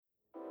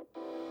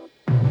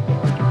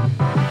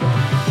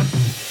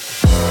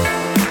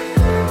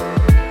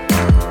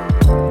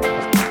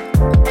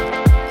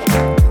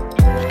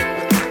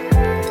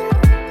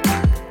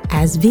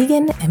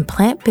vegan and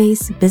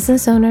plant-based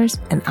business owners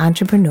and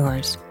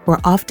entrepreneurs, we're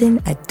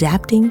often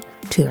adapting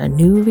to a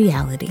new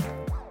reality.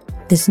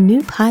 This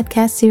new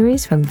podcast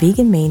series from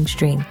Vegan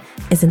Mainstream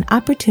is an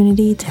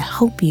opportunity to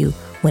help you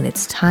when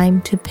it's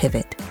time to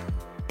pivot.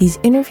 These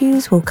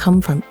interviews will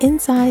come from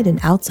inside and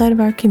outside of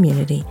our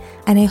community,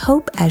 and I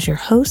hope as your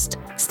host,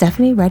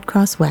 Stephanie Red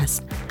Cross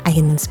West, I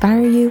can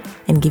inspire you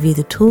and give you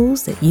the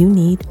tools that you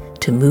need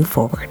to move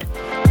forward.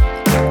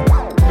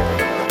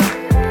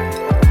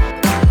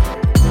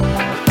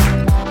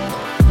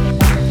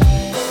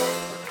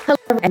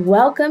 Hello, and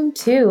welcome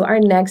to our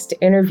next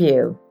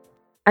interview.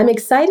 I'm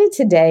excited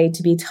today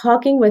to be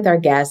talking with our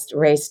guest,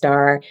 Ray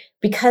Starr,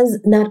 because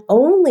not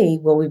only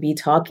will we be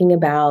talking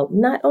about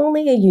not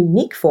only a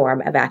unique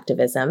form of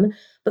activism,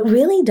 but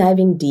really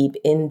diving deep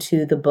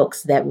into the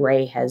books that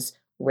Ray has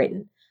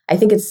written. I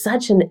think it's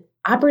such an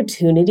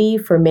opportunity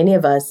for many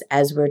of us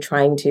as we're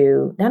trying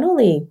to not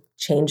only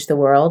change the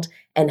world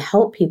and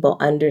help people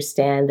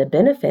understand the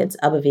benefits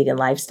of a vegan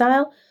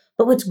lifestyle,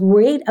 but what's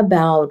great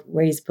about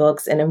Ray's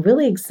books, and I'm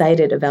really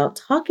excited about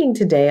talking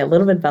today a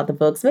little bit about the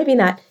books, maybe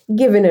not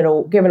giving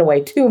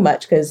away too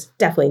much because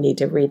definitely need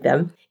to read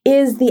them,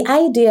 is the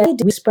idea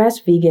to express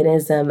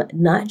veganism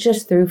not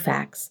just through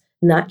facts,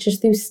 not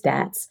just through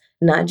stats,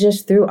 not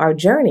just through our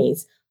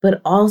journeys, but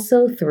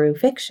also through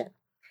fiction.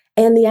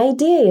 And the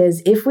idea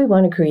is if we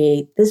want to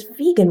create this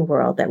vegan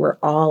world that we're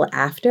all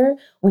after,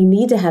 we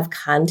need to have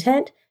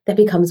content that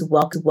becomes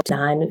welcome to a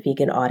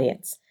non-vegan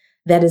audience.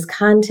 That is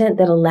content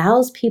that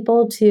allows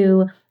people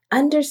to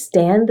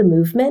understand the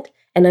movement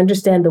and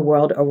understand the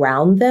world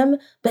around them,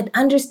 but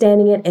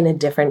understanding it in a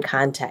different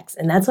context.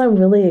 And that's why I'm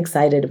really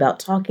excited about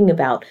talking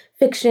about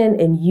fiction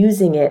and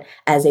using it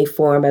as a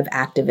form of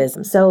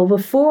activism. So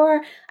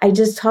before I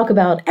just talk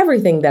about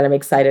everything that I'm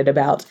excited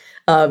about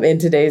in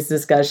today's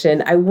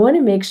discussion, I want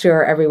to make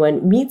sure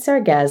everyone meets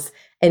our guests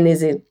and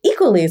is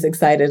equally as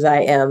excited as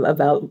I am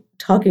about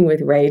talking with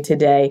Ray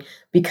today,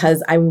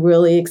 because I'm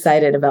really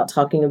excited about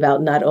talking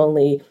about not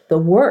only the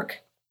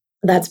work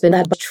that's been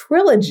that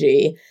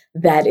trilogy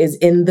that is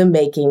in the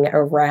making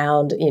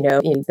around,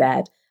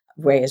 that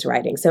Ray is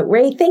writing. So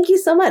Ray, thank you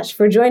so much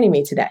for joining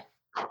me today.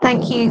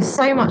 Thank you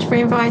so much for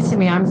inviting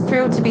me. I'm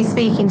thrilled to be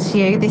speaking to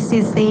you. This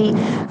is the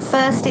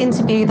first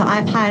interview that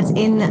I've had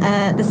in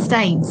the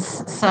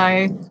States.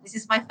 So this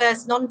is my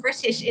first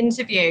non-British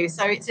interview.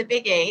 So it's a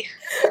biggie.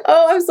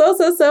 Oh, I'm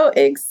so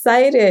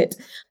excited.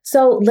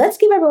 So let's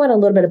give everyone a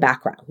little bit of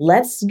background.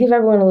 Let's give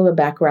everyone a little bit of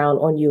background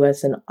on you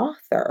as an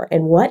author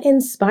and what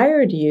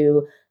inspired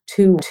you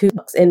to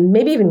books, and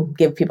maybe even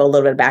give people a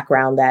little bit of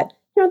background that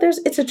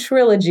it's a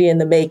trilogy in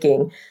the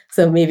making.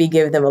 So maybe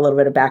give them a little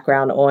bit of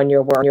background on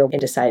your work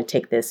and decide to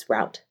take this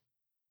route.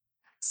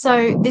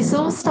 So this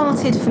all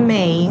started for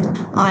me.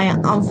 I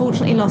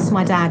unfortunately lost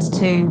my dad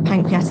to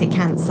pancreatic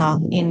cancer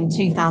in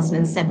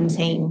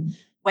 2017.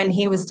 When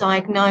he was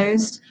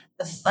diagnosed,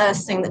 the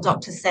first thing that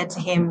doctors said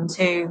to him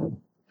to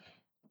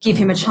give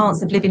him a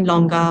chance of living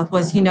longer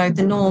was,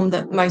 the norm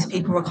that most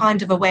people were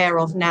kind of aware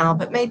of now,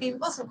 but maybe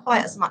wasn't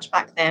quite as much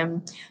back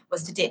then,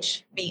 was to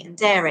ditch meat and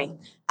dairy.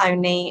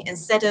 Only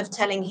instead of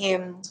telling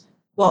him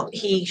what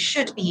he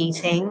should be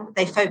eating,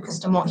 they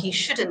focused on what he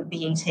shouldn't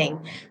be eating.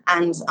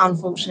 And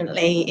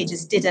unfortunately, it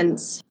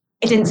didn't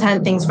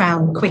turn things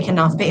around quick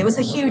enough. But it was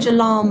a huge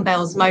alarm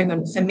bells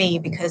moment for me,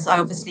 because I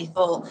obviously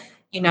thought,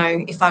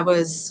 if I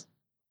was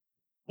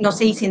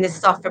not eating this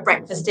stuff for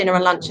breakfast, dinner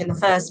and lunch in the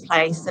first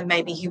place, then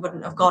maybe he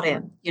wouldn't have got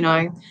it,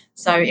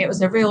 So it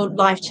was a real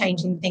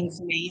life-changing thing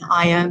for me.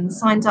 I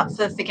signed up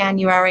for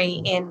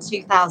Veganuary in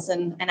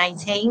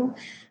 2018,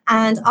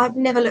 and I've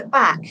never looked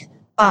back.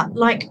 But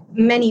like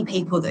many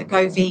people that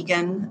go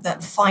vegan,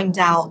 that find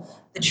out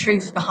the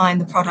truth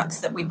behind the products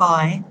that we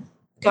buy,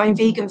 going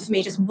vegan for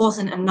me just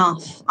wasn't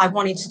enough. I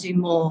wanted to do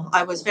more.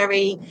 I was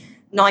very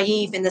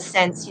naive in the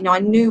sense, I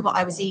knew what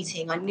I was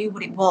eating. I knew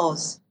what it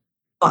was.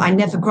 But I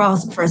never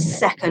grasped for a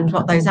second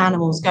what those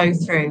animals go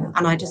through.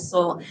 And I just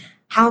thought,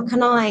 how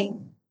can I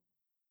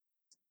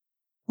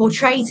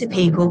portray to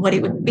people what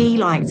it would be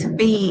like to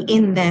be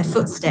in their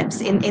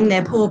footsteps, in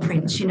their paw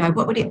prints?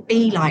 What would it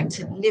be like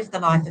to live the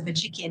life of a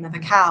chicken, of a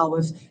cow,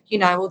 of,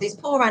 all these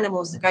poor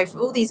animals that go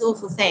through all these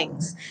awful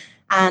things.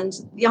 And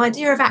the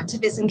idea of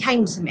activism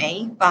came to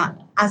me. But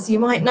as you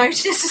might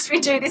notice as we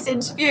do this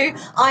interview,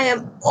 I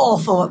am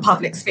awful at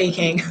public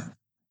speaking.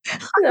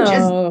 I'm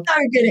just so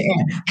good at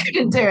it.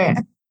 Couldn't do it.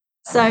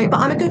 But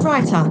I'm a good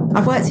writer.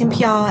 I've worked in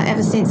PR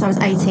ever since I was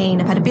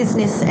 18. I've had a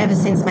business ever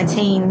since my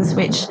teens,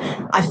 which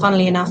I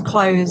funnily enough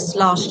closed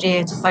last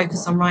year to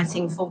focus on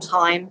writing full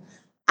time.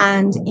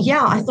 And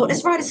I thought,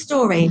 let's write a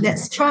story.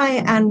 Let's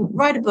try and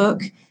write a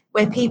book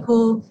where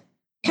people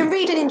can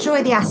read and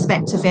enjoy the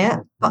aspect of it,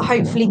 but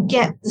hopefully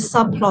get the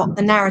subplot,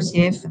 the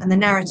narrative. And the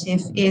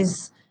narrative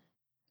is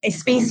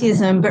It's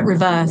speciesism, but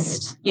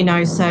reversed,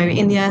 So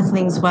in the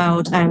Earthlings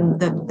world,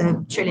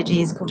 the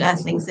trilogy is called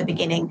Earthlings, the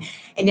beginning.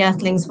 In the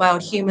Earthlings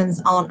world, humans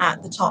aren't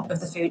at the top of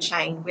the food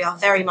chain. We are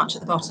very much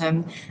at the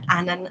bottom,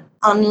 and an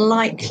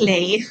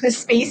unlikely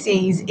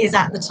species is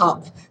at the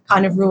top,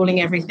 kind of ruling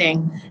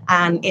everything.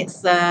 And it's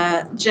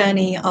the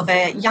journey of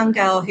a young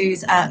girl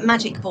who's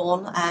magic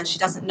born. She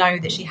doesn't know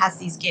that she has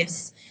these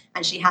gifts,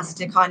 and she has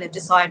to kind of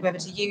decide whether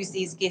to use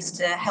these gifts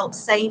to help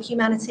save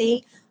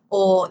humanity,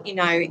 or,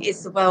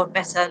 is the world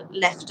better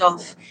left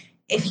off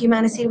if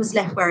humanity was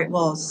left where it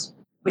was,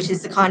 which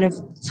is the kind of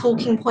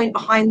talking point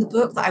behind the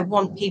book that I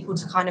want people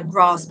to kind of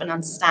grasp and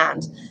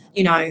understand,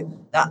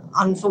 that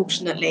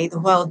unfortunately the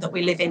world that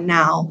we live in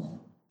now,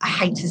 I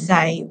hate to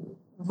say,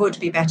 would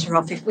be better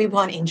off if we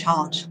weren't in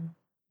charge.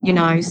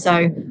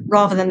 So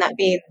rather than that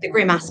being the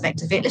grim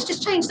aspect of it, let's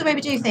just change the way we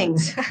do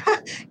things.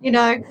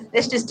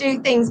 Let's just do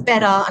things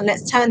better, and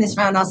let's turn this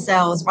around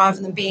ourselves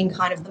rather than being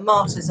kind of the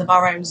martyrs of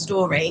our own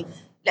story.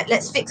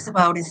 Let's fix the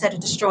world instead of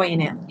destroying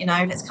it.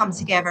 Let's come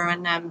together,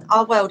 and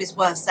our world is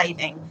worth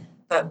saving,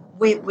 but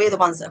we're the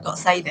ones that have got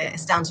to save it.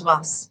 It's down to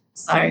us.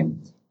 So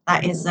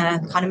that is a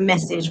kind of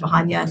message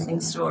behind the Earthling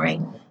story.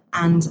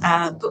 And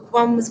book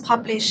 1 was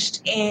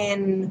published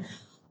in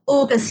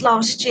August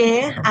last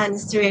year and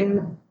is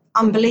doing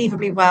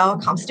unbelievably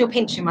well. I'm still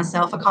pinching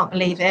myself. I can't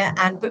believe it.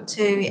 And book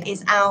 2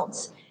 is out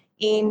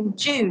in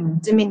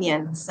June,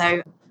 Dominion.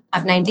 So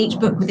I've named each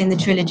book within the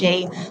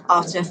trilogy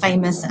after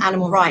famous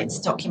animal rights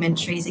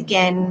documentaries,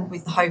 again,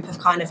 with the hope of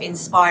kind of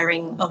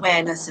inspiring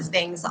awareness of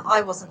things that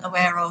I wasn't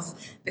aware of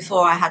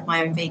before I had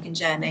my own vegan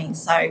journey.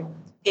 So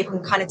people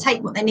can kind of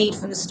take what they need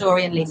from the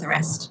story and leave the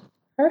rest.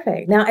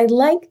 Perfect. Now, I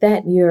like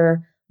that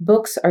your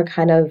books are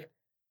kind of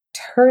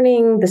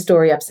turning the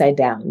story upside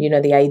down.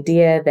 The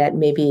idea that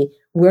maybe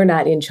we're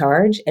not in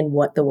charge and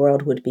what the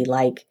world would be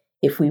like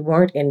if we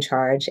weren't in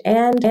charge,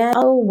 and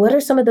what are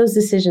some of those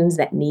decisions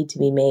that need to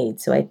be made?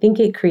 So I think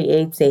it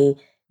creates a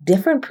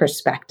different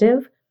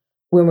perspective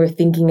when we're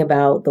thinking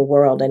about the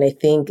world. And I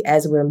think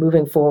as we're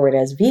moving forward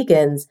as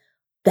vegans,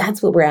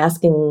 that's what we're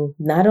asking,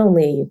 not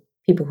only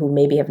people who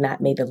maybe have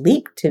not made a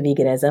leap to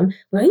veganism,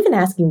 we're even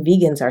asking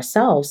vegans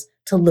ourselves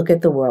to look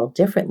at the world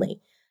differently.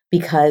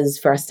 Because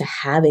for us to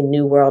have a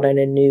new world and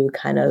a new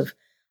kind of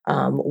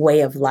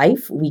way of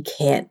life, we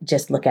can't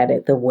just look at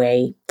it the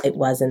way it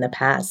was in the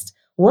past.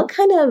 What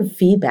kind of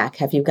feedback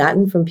have you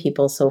gotten from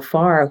people so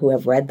far who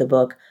have read the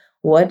book?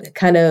 What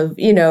kind of,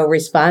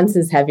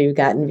 responses have you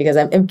gotten? Because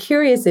I'm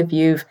curious if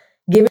you've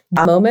given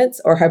moments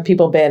or have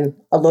people been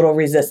a little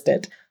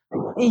resistant?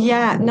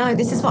 Yeah, no,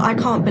 this is what I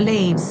can't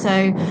believe. So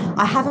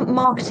I haven't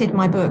marketed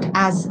my book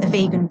as a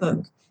vegan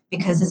book,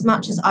 because as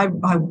much as I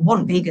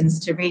want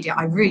vegans to read it,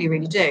 I really,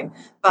 really do.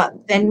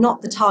 But they're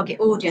not the target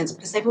audience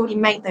because they've already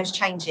made those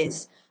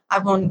changes. I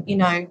want,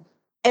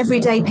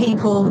 everyday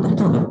people,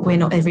 we're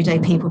not everyday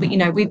people, but,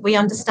 we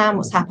understand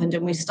what's happened,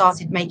 and we've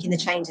started making the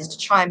changes to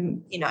try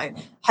and,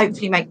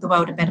 hopefully make the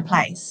world a better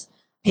place.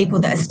 People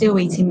that are still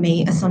eating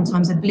meat are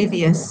sometimes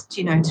oblivious,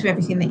 to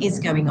everything that is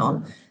going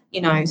on,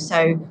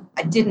 So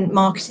I didn't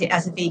market it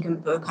as a vegan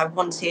book. I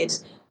wanted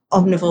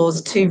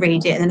omnivores to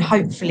read it and then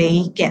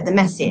hopefully get the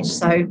message.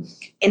 So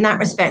in that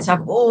respect,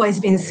 I've always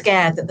been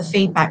scared that the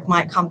feedback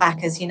might come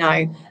back as,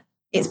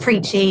 it's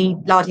preachy,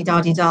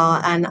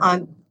 la-di-da-di-da, and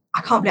I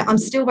can't believe I'm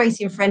still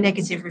waiting for a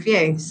negative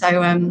review.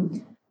 So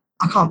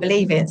I can't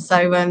believe it.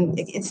 So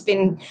it's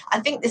been, I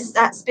think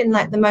that's been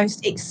like the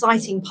most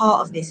exciting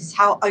part of this, is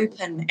how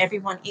open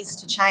everyone is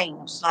to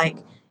change. Like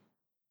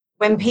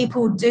when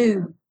people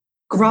do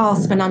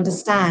grasp and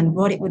understand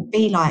what it would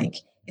be like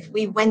if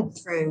we went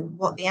through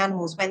what the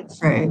animals went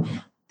through,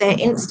 their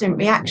instant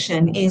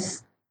reaction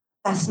is,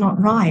 that's not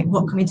right.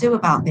 What can we do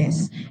about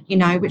this?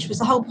 Which was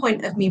the whole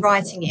point of me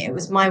writing it. It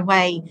was my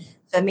way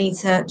for me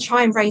to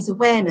try and raise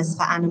awareness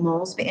for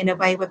animals, but in a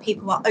way where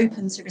people are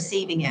open to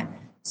receiving it.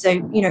 So,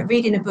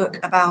 reading a book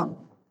about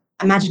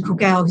a magical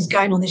girl who's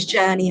going on this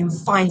journey and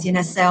finding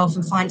herself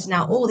and finding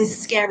out all this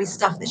scary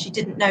stuff that she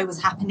didn't know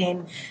was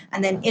happening.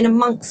 And then in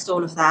amongst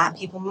all of that,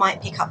 people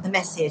might pick up the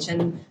message,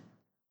 and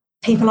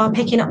people are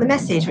picking up the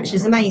message, which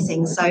is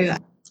amazing. So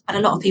I had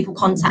a lot of people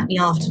contact me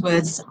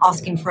afterwards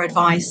asking for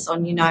advice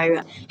on,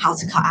 how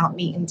to cut out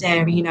meat and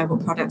dairy,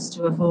 what products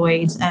to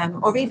avoid,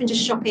 or even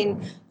just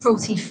shopping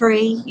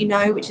cruelty-free,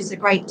 which is a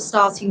great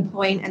starting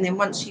point. And then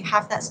once you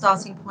have that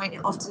starting point,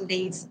 it often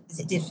leads, as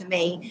it did for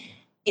me,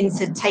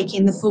 into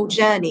taking the full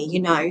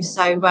journey,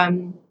 So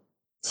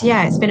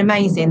yeah, it's been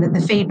amazing that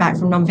the feedback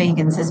from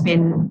non-vegans has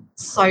been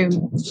so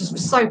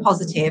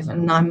positive,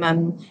 and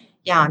I'm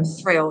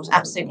thrilled,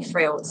 absolutely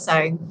thrilled.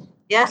 So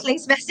the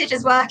Earthlings message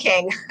is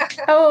working.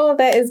 Oh,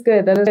 that is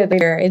good. That is good.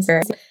 It's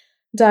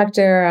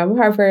Dr.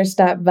 Harper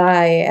stopped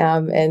by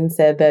and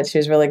said that she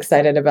was really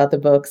excited about the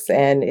books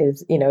and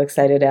is,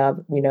 excited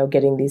about,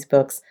 getting these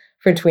books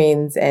for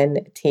tweens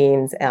and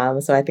teens.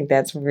 So I think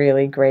that's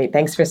really great.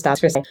 Thanks for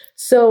stopping.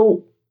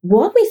 So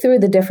walk me through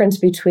the difference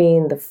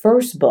between the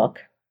first book,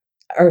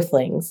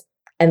 Earthlings,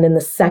 and then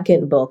the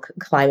second book,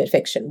 Climate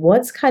Fiction.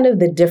 What's kind of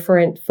the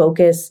different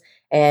focus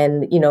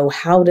And,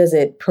 how does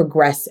it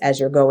progress as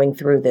you're going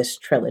through this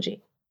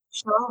trilogy?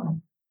 Sure.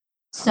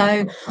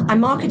 So I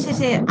marketed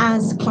it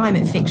as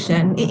climate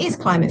fiction. It is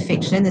climate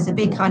fiction. There's a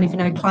big kind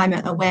of,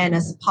 climate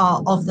awareness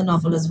part of the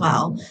novel as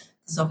well.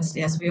 Because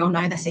obviously, as we all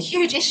know, that's a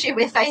huge issue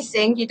we're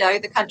facing.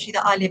 The country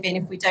that I live in,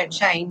 if we don't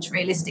change,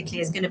 realistically,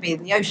 is going to be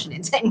in the ocean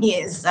in 10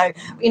 years. So,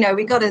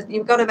 you've got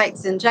to make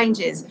some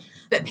changes.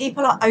 But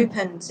people are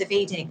open to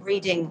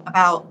reading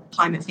about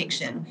climate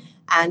fiction.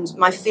 And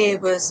my fear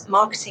was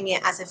marketing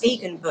it as a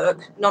vegan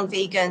book.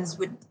 Non-vegans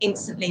would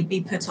instantly be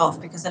put off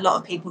because a lot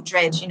of people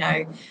dread,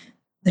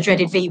 the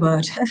dreaded V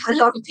word. A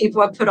lot of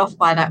people are put off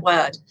by that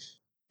word.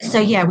 So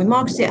yeah, we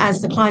market it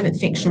as the climate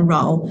fiction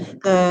role.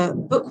 The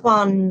book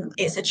one,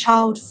 it's a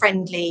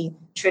child-friendly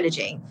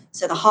trilogy.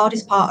 So the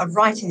hardest part of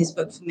writing this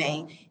book for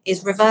me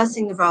is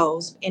reversing the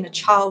roles in a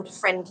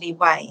child-friendly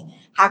way.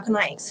 How can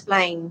I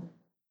explain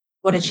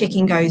what a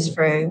chicken goes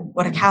through,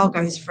 what a cow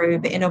goes through,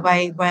 but in a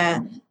way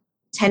where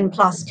 10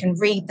 plus can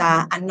read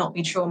that and not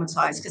be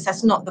traumatized, because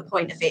that's not the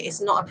point of it.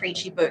 It's not a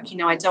preachy book.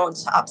 I don't want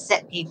to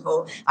upset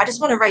people. I just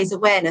want to raise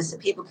awareness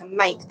that people can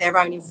make their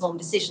own informed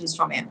decisions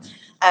from it.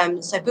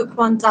 So book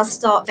one does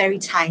start very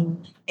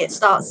tame. It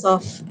starts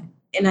off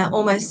in an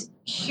almost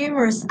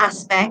humorous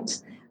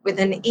aspect with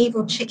an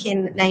evil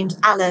chicken named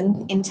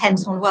Alan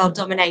intent on world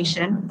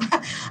domination.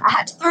 I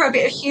had to throw a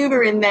bit of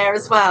humor in there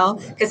as well,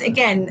 because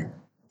again,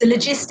 the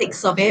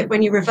logistics of it,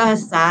 when you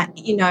reverse that,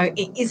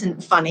 it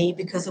isn't funny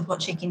because of what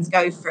chickens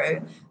go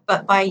through.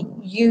 But by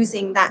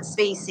using that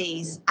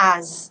species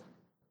as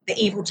the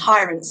evil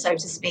tyrant, so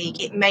to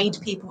speak, it made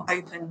people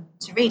open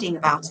to reading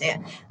about it.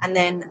 And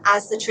then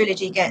as the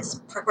trilogy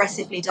gets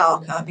progressively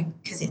darker,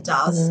 because it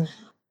does,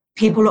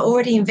 people are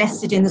already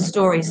invested in the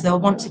story, so they'll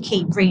want to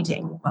keep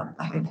reading. Well,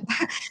 I hope.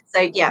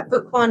 So yeah,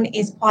 book one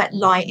is quite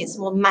light. It's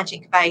more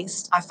magic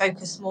based. I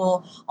focus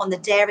more on the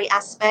dairy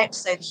aspect,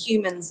 so the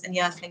humans in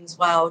the Earthlings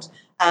world.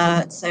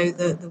 So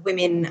the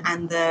women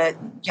and the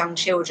young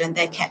children,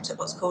 they're kept at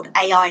what's called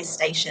AI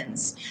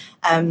stations,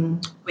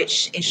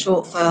 which is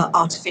short for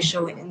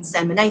artificial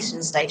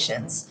insemination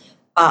stations.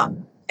 But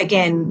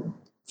again,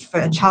 for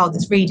a child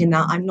that's reading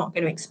that, I'm not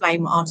going to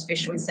explain what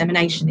artificial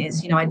insemination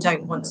is. I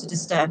don't want to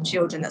disturb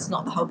children. That's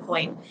not the whole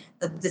point.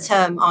 The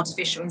term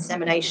artificial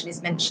insemination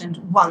is mentioned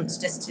once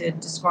just to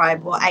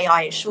describe what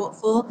AI is short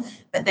for,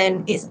 but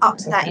then it's up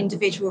to that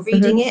individual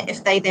reading it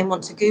if they then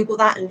want to Google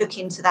that and look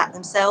into that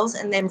themselves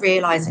and then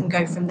realise and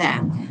go from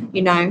there,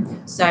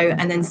 So,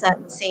 and then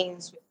certain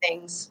scenes with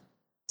things.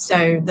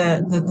 So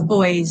the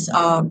boys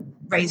are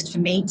raised for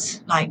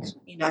meat, like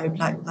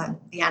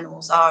the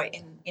animals are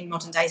in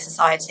modern day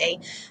society,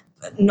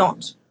 but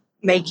not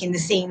making the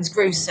scenes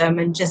gruesome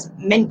and just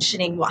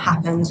mentioning what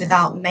happens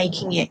without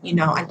making it,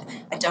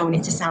 I don't want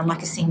it to sound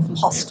like a scene from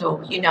Hostel,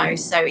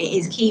 so it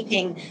is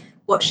keeping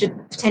what should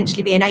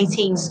potentially be an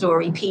 18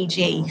 story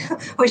PG,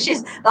 which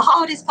is the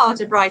hardest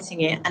part of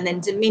writing it. And then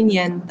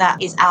Dominion,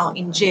 that is out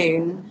in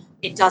June,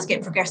 it does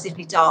get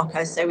progressively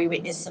darker, so we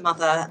witness some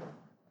other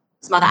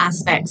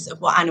aspects of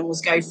what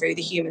animals go through,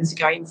 the humans are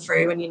going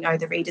through, and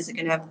the readers are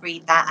going to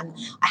read that. And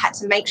I had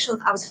to make sure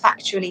that I was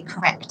factually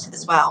correct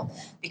as well,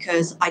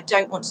 because I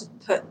don't want to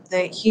put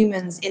the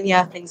humans in the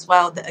Earthlings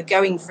world that are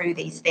going through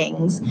these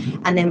things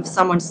and then for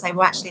someone to say,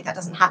 well, actually that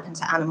doesn't happen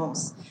to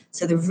animals.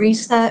 So the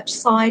research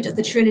side of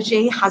the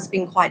trilogy has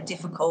been quite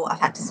difficult. I've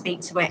had to speak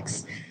to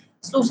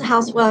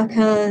ex-slaughterhouse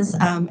workers,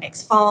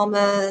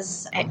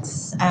 ex-farmers,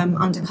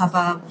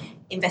 ex-undercover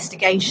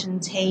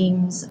investigation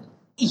teams.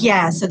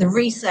 Yeah, so the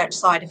research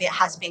side of it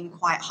has been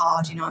quite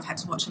hard. I've had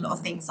to watch a lot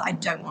of things that I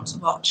don't want to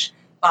watch,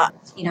 but,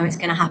 it's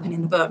going to happen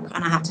in the book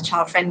and I have to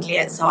child-friendly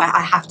it. So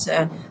I have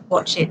to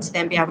watch it to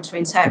then be able to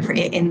interpret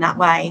it in that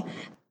way.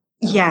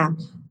 Yeah.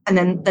 And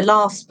then the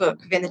last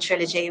book within the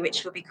trilogy,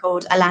 which will be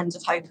called A Land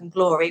of Hope and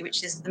Glory,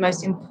 which is the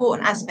most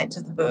important aspect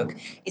of the book,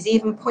 is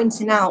even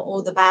pointing out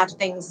all the bad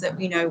things that,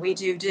 we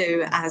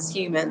do as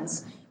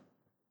humans.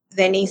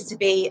 There needs to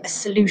be a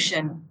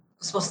solution.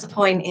 Because what's the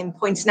point in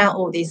pointing out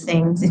all these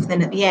things if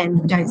then at the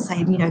end we don't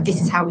say,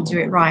 this is how we do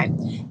it right.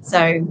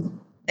 So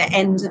the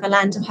end of A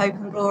Land of Hope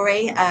and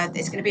Glory,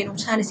 there's going to be an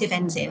alternative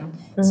ending.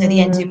 So the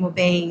ending will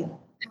be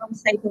how to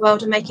save the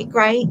world and make it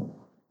great,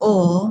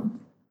 or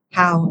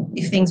how,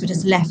 if things were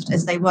just left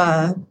as they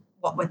were,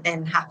 what would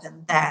then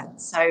happen there.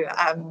 So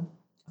I've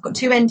got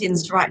two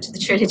endings to write to the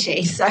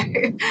trilogy, so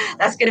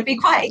that's going to be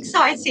quite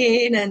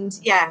exciting. And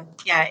yeah,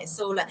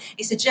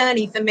 it's a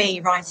journey for me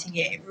writing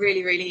it. It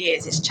really, really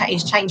is. It's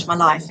changed my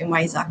life in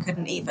ways I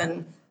couldn't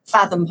even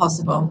fathom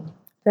possible.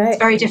 It's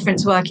very different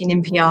to working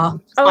in PR.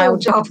 It's my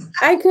old job.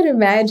 I could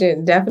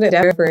imagine, definitely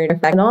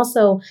different. And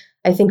also,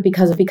 I think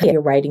because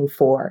you're writing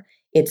for,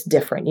 it's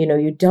different.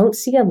 You don't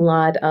see a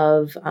lot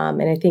of,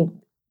 and I think,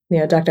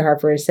 Dr.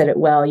 Harper said it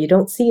well, you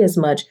don't see as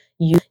much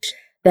use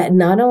that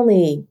not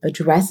only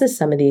addresses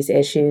some of these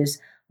issues,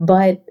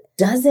 but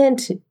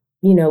doesn't,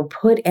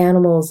 put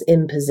animals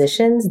in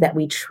positions that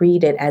we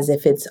treat it as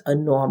if it's a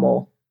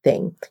normal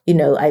thing.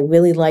 I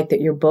really like that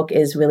your book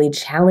is really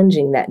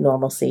challenging that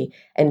normalcy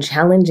and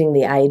challenging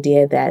the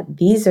idea that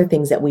these are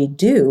things that we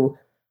do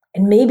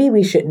and maybe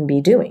we shouldn't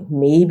be doing.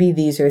 Maybe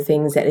these are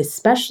things that,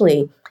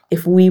 especially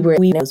if we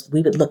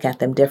would look at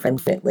them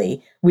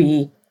differently.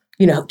 We,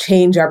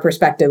 change our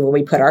perspective when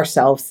we put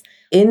ourselves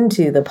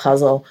into the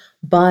puzzle.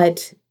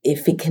 But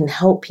if it can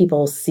help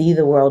people see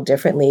the world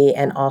differently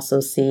and also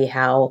see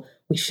how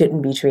we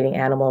shouldn't be treating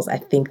animals, I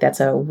think that's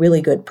a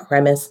really good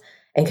premise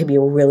and could be a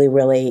really,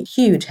 really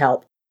huge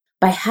help.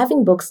 By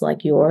having books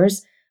like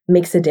yours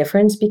makes a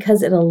difference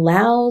because it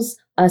allows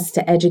us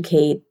to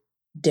educate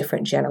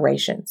different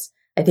generations.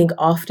 I think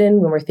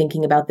often when we're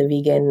thinking about the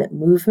vegan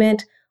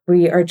movement,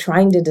 we are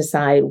trying to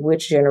decide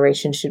which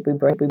generation should we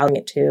bring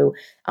it to,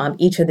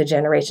 each of the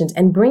generations,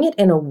 and bring it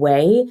in a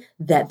way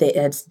that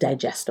it's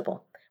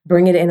digestible.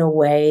 Bring it in a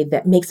way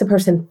that makes a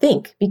person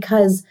think,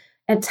 because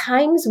at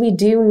times we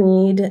do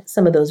need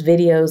some of those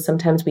videos.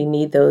 Sometimes we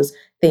need those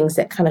things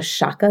that kind of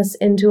shock us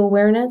into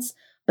awareness,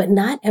 but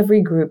not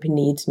every group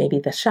needs maybe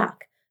the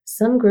shock.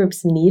 Some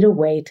groups need a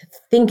way to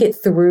think it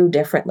through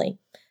differently,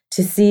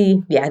 to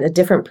see, a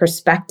different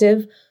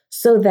perspective,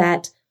 so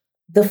that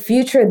the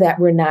future that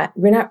we're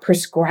not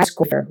prescribed,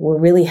 we're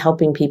really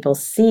helping people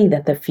see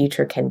that the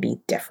future can be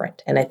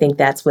different. And I think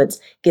that's what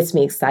gets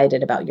me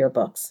excited about your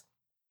books.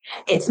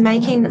 It's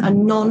making a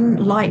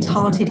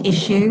non-light-hearted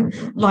issue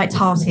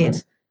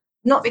light-hearted,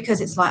 not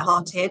because it's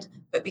light-hearted,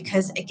 but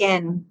because,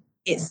 again,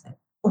 it's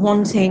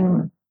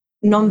wanting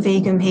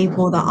non-vegan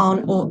people that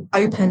aren't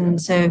open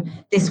to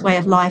this way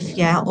of life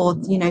yet, or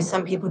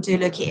some people do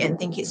look at it and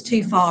think it's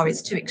too far,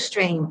 it's too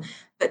extreme,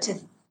 but to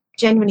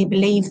genuinely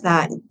believe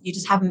that, you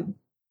just haven't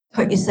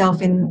put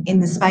yourself in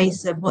the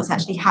space of what's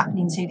actually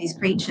happening to these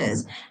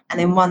creatures. And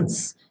then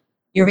once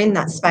you're in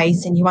that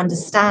space and you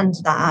understand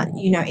that,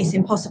 it's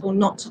impossible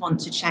not to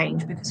want to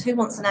change, because who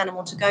wants an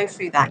animal to go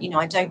through that?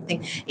 I don't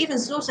think even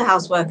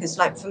slaughterhouse workers,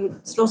 like from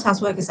slaughterhouse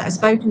workers that I've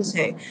spoken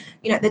to,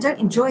 they don't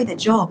enjoy their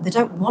job. They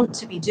don't want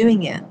to be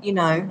doing it.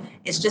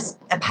 It's just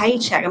a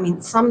paycheck. I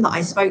mean, some that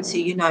I spoke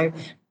to,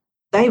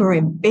 they were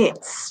in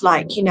bits,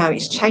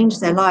 it's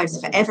changed their lives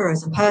forever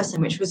as a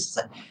person, which was,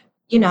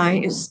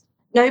 it was,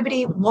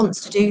 nobody wants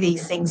to do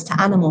these things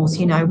to animals.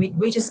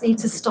 We just need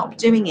to stop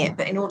doing it.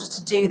 But in order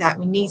to do that,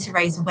 we need to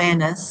raise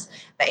awareness.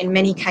 But in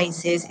many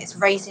cases, it's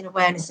raising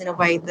awareness in a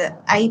way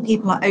that, A,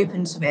 people are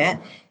open to it.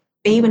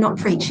 B, we're not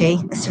preachy.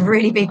 It's a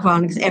really big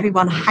one, because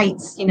everyone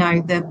hates,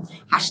 the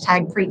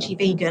hashtag preachy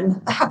vegan.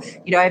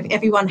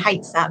 Everyone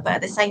hates that. But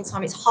at the same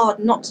time, it's hard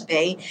not to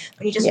be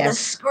when you just want to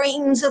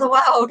scream to the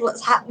world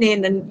what's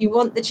happening, and you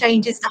want the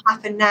changes to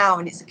happen now.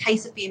 And it's a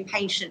case of being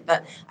patient.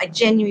 But I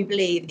genuinely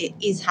believe it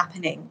is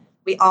happening.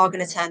 We are going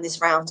to turn this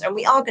round, and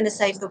we are going to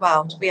save the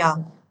world. We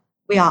are.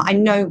 I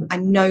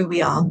know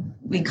we are.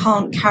 We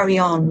can't carry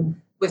on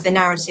with the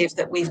narrative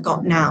that we've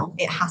got now.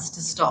 It has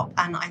to stop.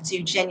 And I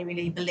do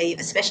genuinely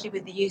believe, especially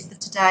with the youth of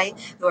today,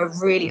 who are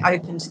really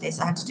open to this.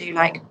 I had to do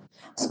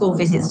school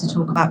visits to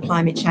talk about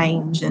climate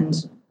change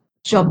and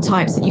job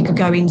types that you could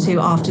go into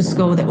after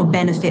school that will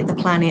benefit the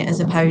planet, as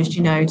opposed,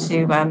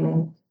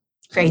 to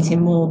creating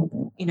more,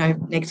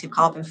 negative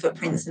carbon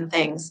footprints and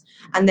things.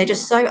 And they're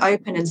just so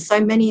open, and so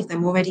many of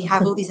them already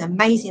have all these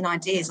amazing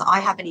ideas that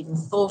I haven't even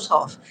thought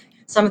of.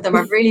 Some of them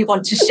I really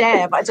want to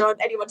share, but I don't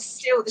want anyone to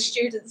steal the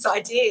students'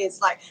 ideas.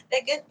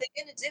 They're going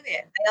to do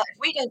it. If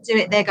we don't do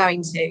it, they're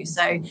going to.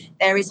 So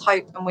there is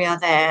hope, and we are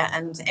there,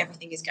 and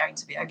everything is going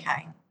to be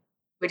okay.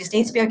 We just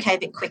need to be okay a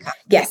bit quicker.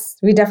 Yes,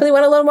 we definitely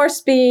want a little more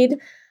speed.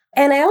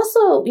 And I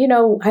also,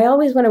 I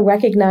always want to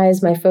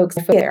recognize my folks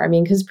there. I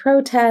mean, because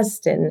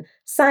protest and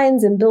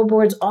signs and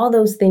billboards, all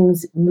those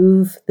things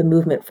move the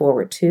movement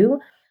forward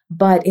too.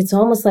 But it's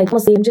almost like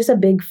I'm just a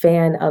big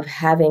fan of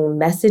having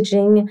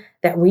messaging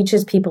that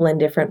reaches people in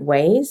different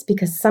ways,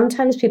 because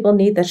sometimes people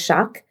need the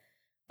shock.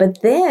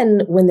 But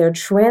then when they're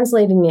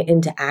translating it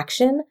into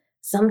action,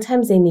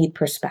 sometimes they need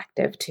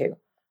perspective too,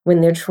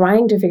 when they're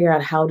trying to figure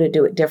out how to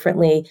do it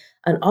differently.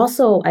 And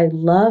also, I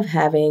love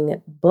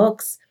having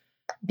books,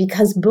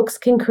 because books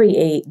can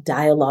create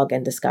dialogue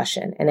and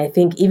discussion. And I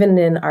think even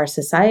in our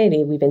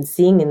society, we've been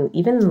seeing, and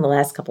even in the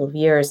last couple of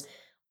years,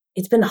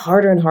 it's been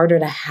harder and harder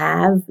to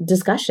have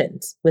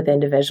discussions with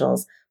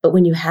individuals. But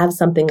when you have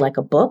something like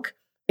a book,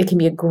 it can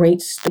be a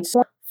great space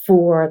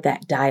for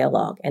that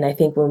dialogue. And I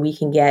think when we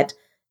can get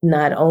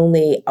not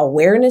only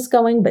awareness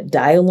going, but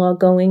dialogue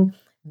going,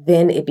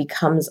 then it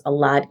becomes a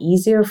lot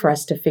easier for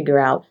us to figure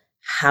out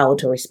how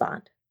to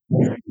respond.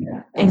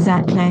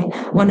 Exactly.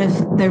 One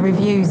of the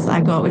reviews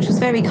I got, which was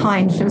very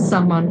kind from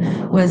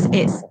someone, was,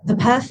 it's the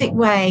perfect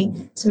way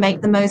to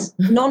make the most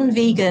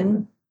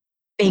non-vegan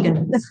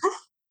vegan.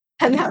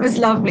 And that was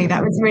lovely.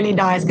 That was really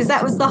nice, because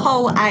that was the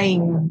whole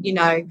aim,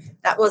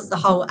 that was the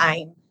whole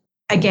aim.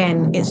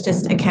 Again, it's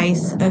just a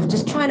case of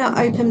just trying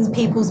to open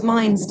people's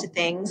minds to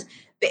things,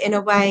 but in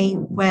a way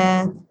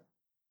where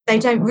they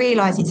don't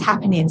realise it's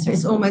happening. So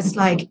it's almost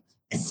like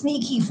a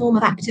sneaky form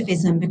of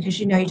activism, because,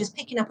 you're just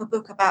picking up a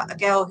book about a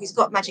girl who's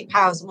got magic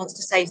powers and wants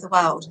to save the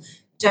world.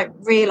 You don't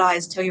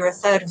realise till you're a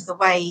third of the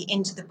way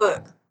into the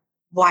book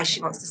why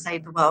she wants to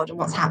save the world and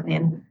what's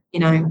happening.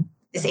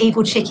 This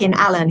evil chicken,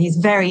 Alan, he's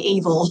very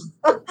evil.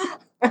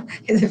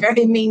 He's a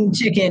very mean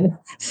chicken.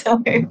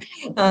 So I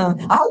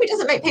hope it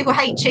doesn't make people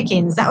hate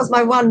chickens. That was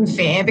my one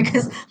fear,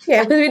 because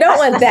Yeah, because we don't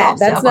want that.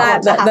 That's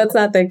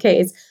not the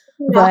case.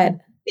 No, But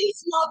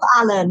please love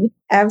Alan.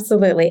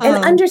 absolutely. And My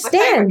favorite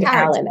understand character.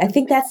 Alan. I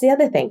think that's the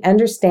other thing.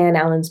 Understand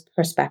Alan's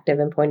perspective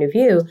and point of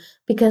view,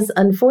 because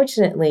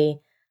unfortunately,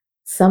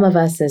 some of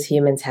us as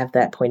humans have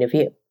that point of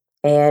view.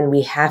 And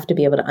we have to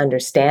be able to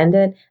understand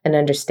it and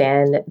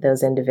understand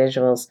those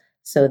individuals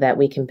so that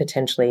we can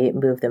potentially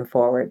move them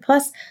forward.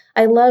 Plus,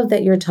 I love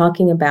that you're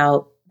talking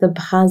about the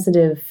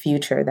positive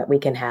future that we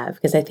can have,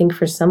 because I think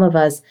for some of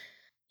us,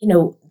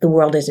 the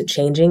world isn't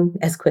changing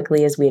as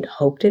quickly as we had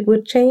hoped it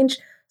would change.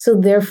 So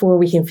therefore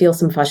we can feel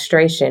some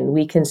frustration.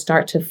 We can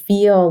start to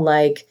feel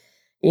like,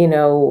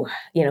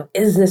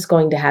 is this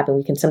going to happen?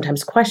 We can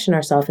sometimes question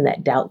ourselves, and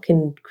that doubt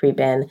can creep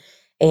in.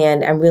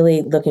 And I'm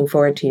really looking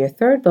forward to your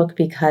third book,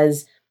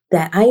 because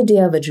that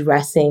idea of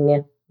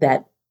addressing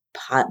that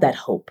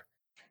hope.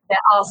 There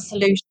are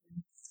solutions.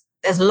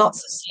 There's lots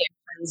of solutions.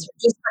 We've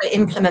just got to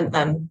implement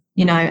them,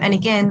 And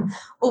again,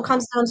 all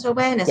comes down to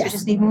awareness. Yes. We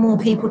just need more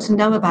people to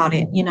know about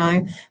it,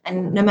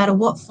 And no matter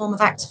what form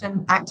of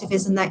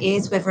activism that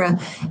is, whether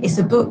it's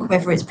a book,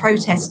 whether it's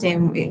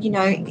protesting,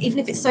 even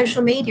if it's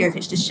social media, if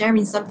it's just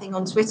sharing something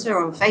on Twitter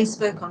or on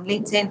Facebook, on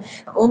LinkedIn,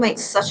 it all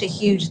makes such a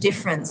huge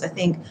difference. I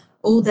think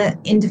all that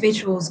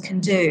individuals can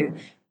do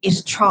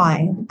is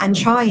try, and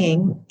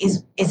trying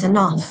is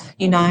enough.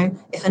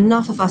 If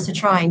enough of us are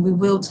trying, we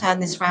will turn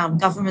this round.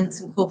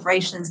 Governments and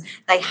corporations,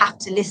 they have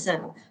to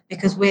listen,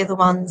 because we're the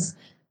ones,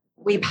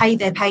 we pay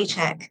their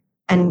paycheck,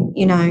 and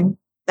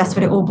that's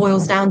what it all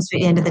boils down to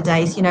at the end of the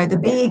day. So, the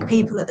big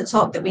people at the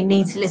top that we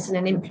need to listen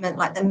and implement,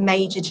 like the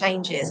major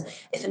changes.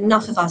 If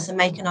enough of us are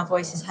making our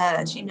voices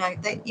heard,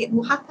 it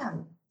will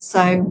happen. So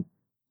I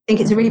think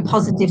it's a really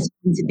positive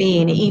thing to be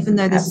in, even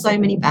though there's so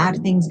many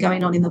bad things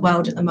going on in the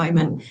world at the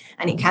moment,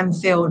 and it can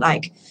feel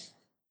like,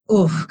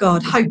 oh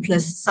God,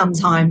 hopeless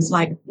sometimes,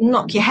 like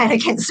knock your head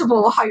against the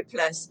wall,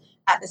 hopeless.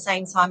 At the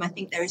same time, I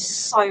think there is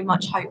so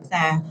much hope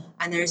there,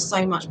 and there is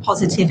so much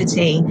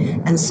positivity,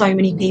 and so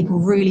many people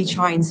really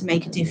trying to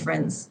make a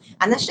difference.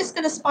 And that's just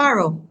going to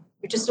spiral.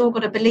 We've just all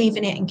got to believe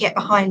in it and get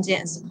behind it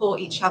and support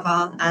each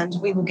other, and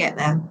we will get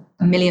there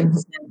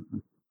 1,000,000%. I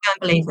can't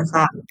believe with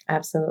that.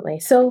 Absolutely.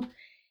 So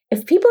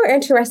if people are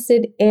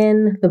interested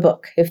in the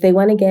book, if they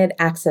want to get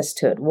access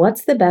to it,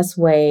 what's the best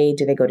way?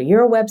 Do they go to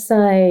your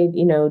website?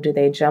 Do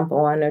they jump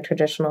on a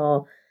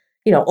traditional,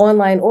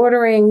 online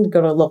ordering,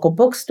 go to a local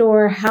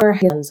bookstore? How are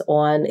hands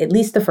on at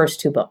least the first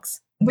two books?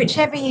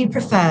 Whichever you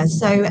prefer.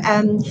 So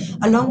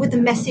along with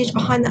the message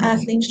behind the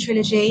Earthlings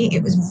trilogy,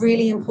 it was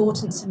really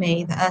important to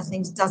me that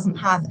Earthlings doesn't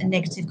have a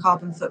negative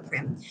carbon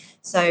footprint.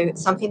 So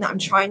something that I'm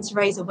trying to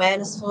raise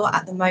awareness for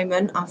at the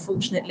moment,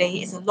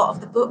 unfortunately, is a lot of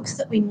the books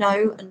that we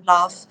know and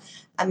love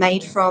are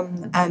made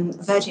from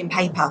virgin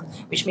paper,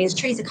 which means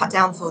trees are cut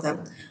down for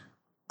them.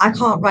 I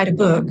can't write a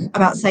book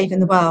about saving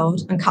the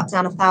world and cut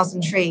down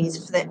 1,000 trees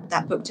for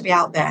that book to be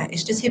out there.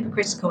 It's just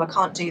hypocritical. I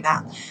can't do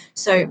that.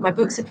 So my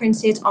books are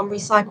printed on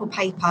recycled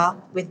paper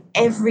with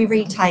every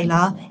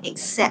retailer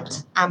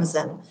except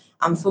Amazon.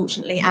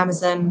 Unfortunately,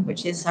 Amazon,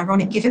 which is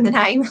ironic given the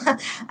name,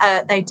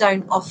 they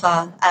don't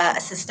offer a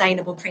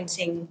sustainable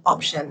printing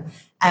option.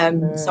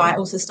 So I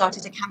also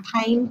started a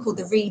campaign called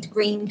the Read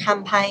Green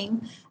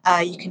campaign.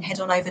 You can head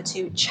on over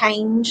to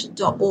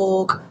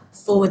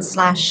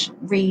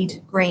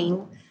change.org/Read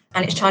Green.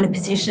 And it's trying to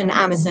position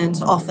Amazon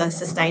to offer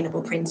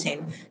sustainable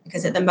printing,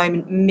 because at the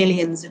moment,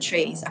 millions of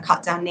trees are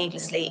cut down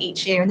needlessly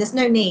each year. And there's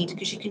no need,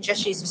 because you can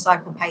just use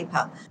recycled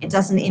paper. It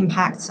doesn't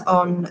impact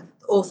on the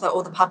author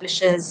or the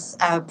publisher's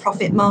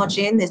profit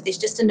margin. There's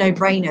just a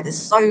no-brainer. There's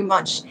so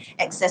much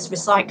excess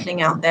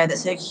recycling out there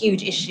that's a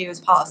huge issue as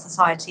part of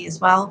society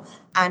as well.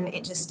 And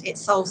it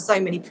solves so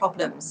many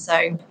problems.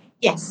 So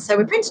yes, so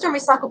we're printed on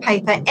recycled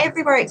paper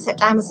everywhere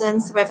except Amazon.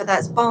 So whether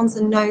that's Barnes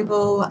and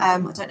Noble, I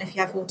don't know if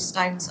you have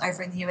Waterstones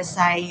over in the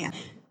USA.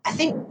 I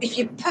think if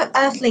you put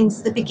Earthlings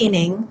at the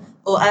beginning,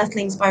 or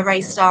Earthlings by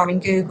Ray Starr in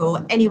Google,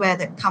 anywhere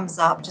that comes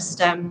up,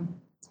 just as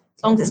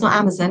long as it's not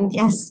Amazon,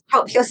 yes,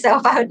 help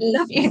yourself. I would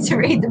love you to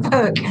read the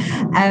book.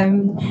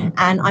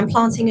 And I'm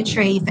planting a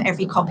tree for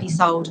every copy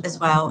sold as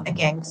well.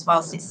 Again, because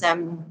whilst it's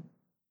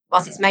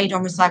made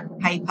on recycled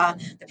paper,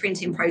 the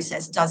printing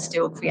process does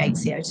still create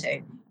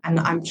CO2. And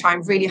I'm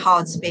trying really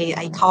hard to be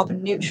a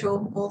carbon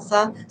neutral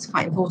author. It's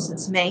quite important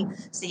to me.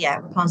 So yeah,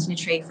 we're planting a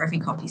tree for every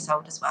copy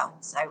sold as well.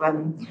 So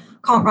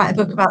can't write a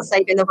book about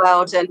saving the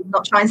world and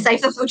not try and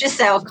save the world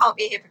yourself. Can't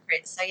be a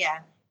hypocrite. So yeah,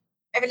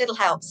 every little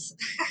helps.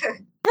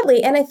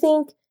 And I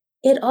think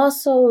it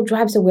also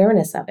drives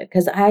awareness of it,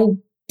 because I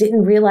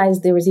didn't realize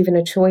there was even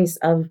a choice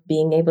of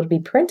being able to be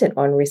printed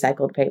on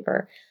recycled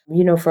paper.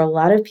 For a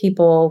lot of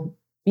people,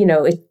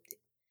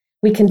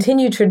 we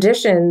continue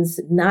traditions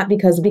not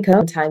because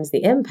sometimes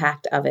the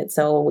impact of it.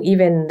 So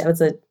even it was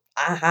a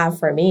aha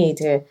for me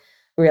to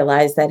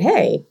realize that,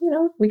 hey,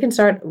 we can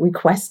start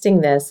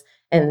requesting this.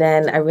 And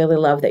then I really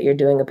love that you're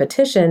doing a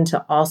petition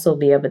to also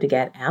be able to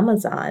get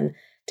Amazon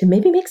to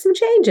maybe make some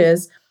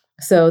changes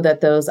so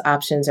that those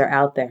options are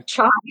out there.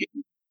 Try.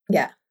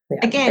 Yeah. Yeah.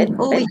 Again,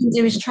 all we can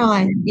do is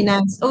try.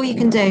 All you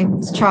can do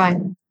is try,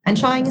 and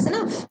trying is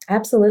enough.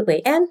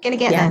 Absolutely. And Gonna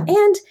get yeah, there.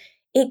 and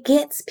it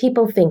gets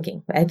people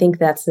thinking. I think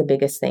that's the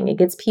biggest thing. It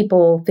gets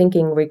people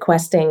thinking,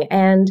 requesting,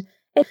 and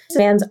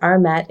demands are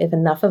met if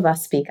enough of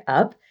us speak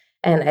up.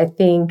 And I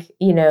think,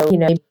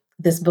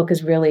 this book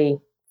is really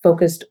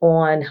focused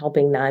on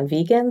helping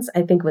non-vegans.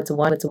 I think what's a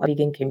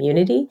vegan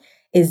community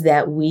is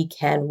that we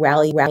can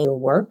rally your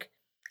work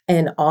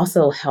and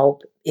also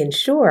help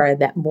ensure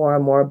that more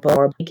and more books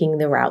are taking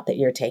the route that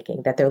you're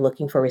taking, that they're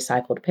looking for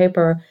recycled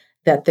paper,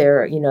 that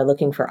they're,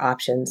 looking for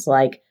options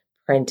like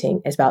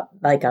printing. It's about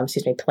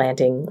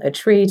planting a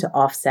tree to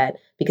offset,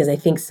 because I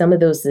think some of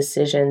those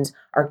decisions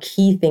are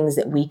key things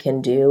that we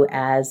can do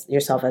as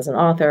yourself as an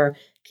author,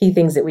 key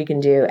things that we can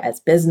do as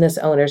business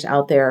owners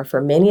out there.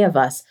 For many of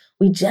us,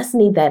 we just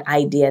need that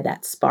idea,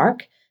 that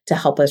spark to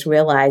help us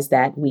realize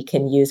that we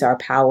can use our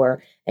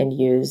power and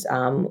use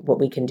what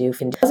we can do.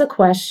 There's a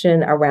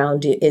question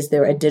around, is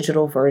there a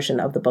digital version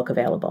of the book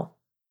available?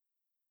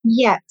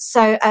 Yeah,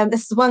 so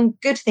this is one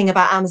good thing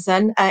about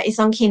Amazon. It's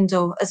on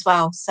Kindle as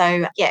well.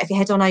 So yeah, if you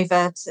head on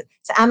over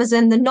to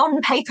Amazon, the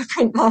non-paper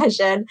print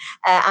version,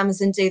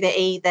 Amazon do the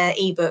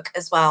ebook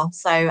as well.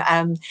 So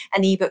and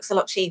the ebook's a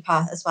lot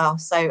cheaper as well.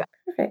 So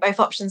perfect.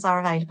 Both options are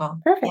available.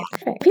 Perfect. Yeah.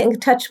 Perfect. Get in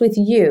touch with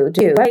you,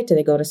 do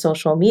they go to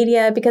social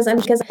media? Because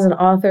as an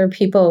author,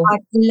 people I'd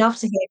love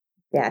to hear.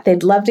 Yeah,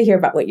 they'd love to hear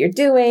about what you're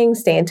doing,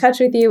 stay in touch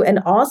with you, and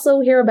also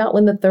hear about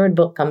when the third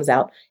book comes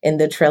out in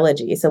the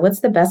trilogy. So what's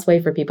the best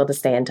way for people to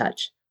stay in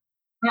touch?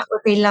 That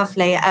would be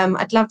lovely.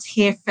 I'd love to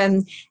hear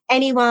from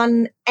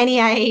anyone, any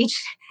age,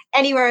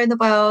 anywhere in the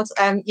world.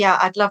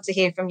 I'd love to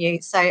hear from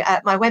you. So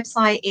my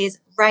website is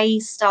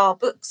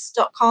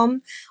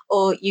raystarbooks.com,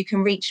 or you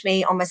can reach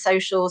me on my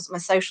socials. My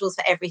socials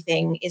for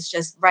everything is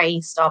just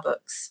Ray Star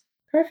Books.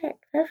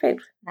 Perfect.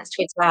 That's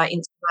Twitter,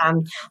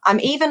 Instagram. I'm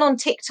even on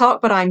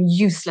TikTok, but I'm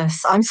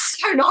useless. I'm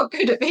so not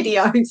good at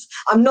videos.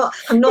 I'm not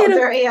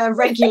very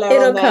regular.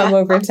 It'll come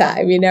over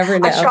time. You never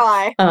know. I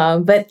try.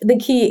 But the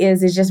key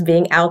is just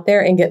being out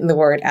there and getting the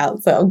word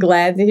out. So I'm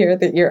glad to hear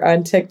that you're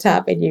on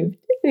TikTok and you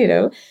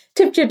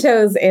tipped your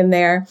toes in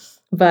there.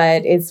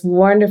 But it's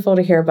wonderful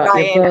to hear about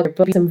your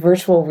book, some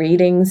virtual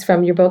readings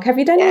from your book. Have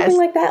you done anything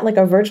like that, like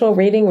a virtual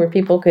reading where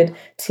people could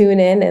tune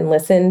in and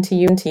listen to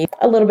you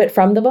a little bit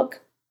from the book?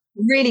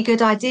 Really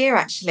good idea,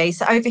 actually.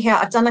 So over here,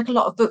 I've done a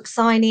lot of book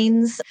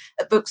signings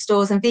at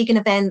bookstores and vegan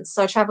events.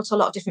 So I travel to a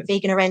lot of different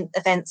vegan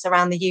events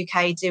around the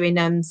UK doing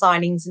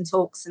signings and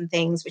talks and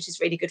things, which is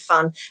really good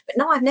fun. But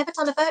no, I've never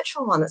done a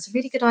virtual one. That's a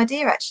really good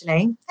idea,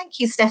 actually. Thank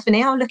you,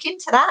 Stephanie. I'll look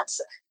into that.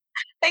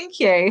 Thank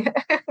you.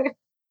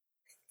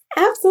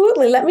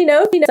 Absolutely. Let me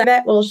know if you know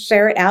that. We'll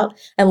share it out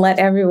and let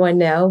everyone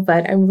know.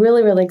 But I'm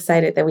really, really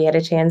excited that we had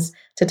a chance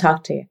to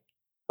talk to you.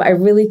 I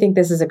really think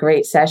this is a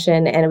great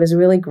session, and it was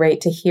really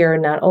great to hear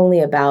not only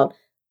about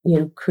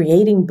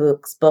creating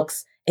books,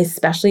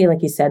 especially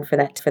like you said for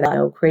that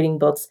creating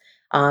books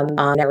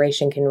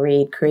narration can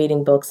read,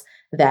 creating books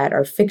that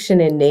are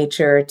fiction in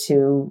nature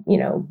to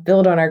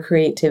build on our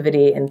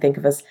creativity and make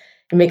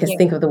us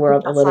think of the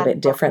world a little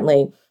bit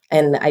differently.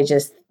 And I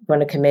just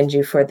want to commend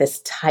you for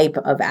this type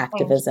of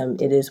activism.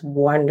 It is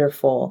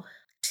wonderful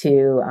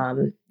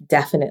to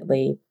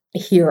definitely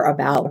hear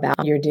about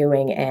what you're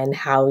doing and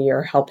how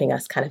you're helping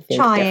us kind of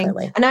think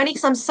differently. And only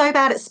because I'm so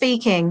bad at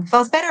speaking. If I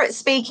was better at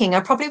speaking,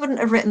 I probably wouldn't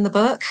have written the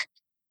book.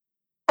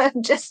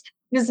 I'm just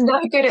no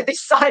good at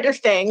this side of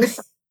things.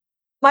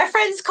 My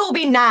friends call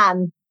me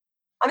Nan.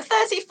 I'm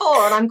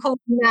 34 and I'm called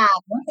Nan.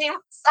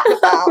 What's that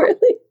about?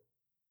 Really?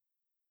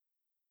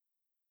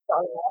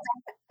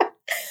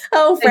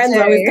 Oh, friends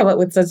always come up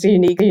with such a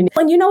unique.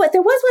 And you know what?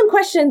 There was one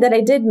question that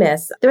I did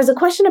miss. There was a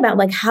question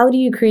about how do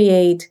you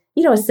create,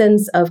 a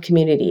sense of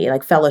community,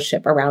 like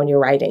fellowship around your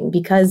writing?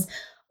 Because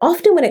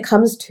often when it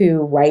comes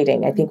to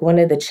writing, I think one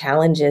of the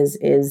challenges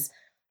is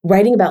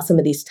writing about some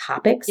of these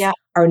topics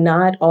are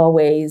not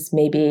always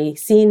maybe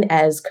seen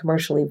as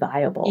commercially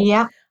viable.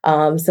 Yeah.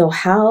 So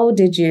how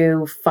did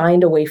you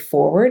find a way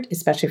forward,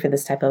 especially for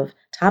this type of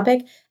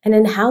topic? And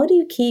then how do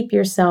you keep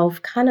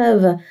yourself going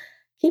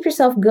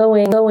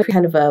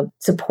kind of a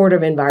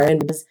supportive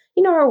environment? Because,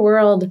 our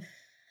world,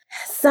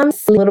 some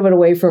a little bit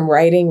away from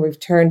writing, we've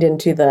turned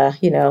into the,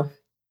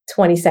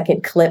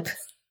 20-second clip,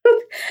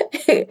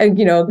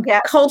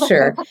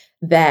 culture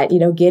that,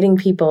 getting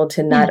people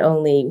to not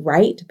only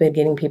write, but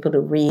getting people to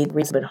read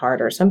a bit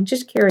harder. So I'm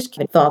just curious,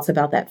 thoughts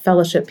about that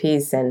fellowship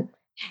piece and.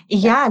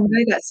 Yeah,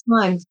 no, that's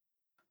fine.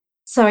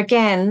 So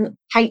again,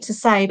 hate to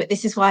say, but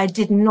this is why I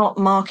did not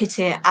market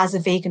it as a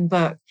vegan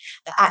book.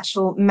 The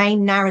actual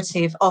main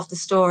narrative of the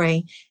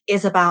story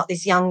is about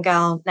this young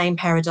girl named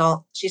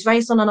Peridot. She's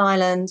raised on an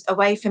island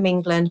away from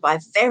England by a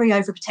very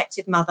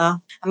overprotective mother.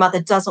 Her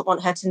mother doesn't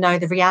want her to know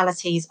the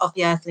realities of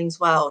the Earthlings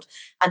world,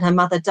 and her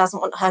mother doesn't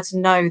want her to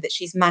know that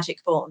she's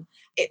magic born.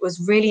 It was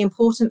really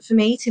important for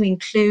me to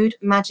include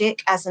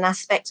magic as an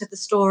aspect of the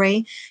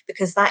story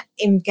because that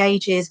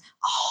engages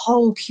a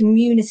whole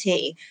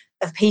community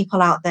of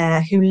people out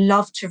there who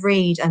love to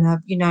read and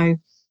are,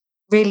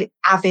 really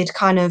avid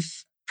kind of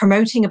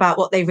promoting about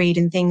what they read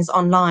and things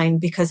online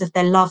because of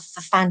their love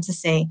for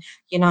fantasy.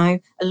 You know,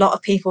 a lot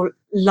of people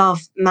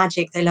love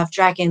magic, they love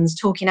dragons,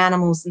 talking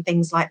animals and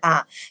things like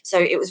that. So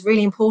it was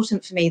really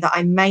important for me that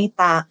I made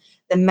that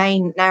the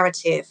main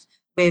narrative,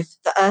 with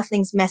the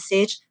Earthlings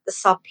message, the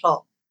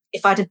subplot.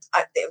 If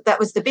that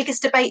was the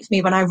biggest debate for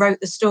me when I wrote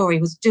the story,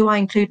 was, do I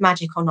include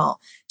magic or not?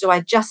 Do I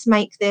just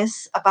make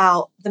this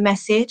about the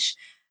message?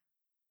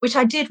 Which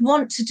I did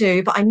want to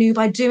do, but I knew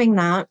by doing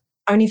that,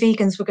 only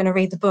vegans were going to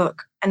read the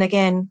book. And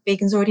again,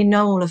 vegans already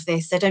know all of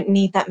this. They don't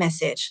need that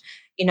message.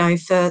 You know,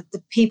 for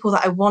the people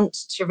that I want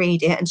to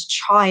read it and to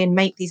try and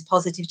make these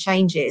positive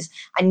changes,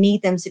 I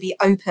need them to be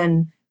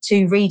open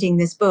to reading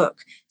this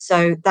book.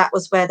 So that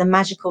was where the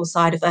magical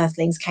side of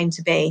Earthlings came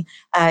to be.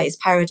 Is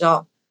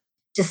Peridot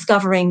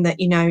discovering that,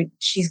 you know,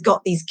 she's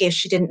got these gifts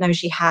she didn't know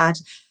she had.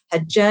 Her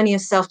journey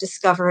of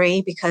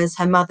self-discovery, because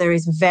her mother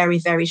is very,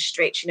 very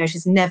strict. You know,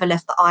 she's never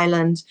left the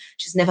island.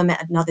 She's never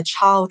met another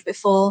child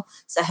before.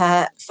 So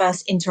her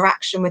first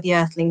interaction with the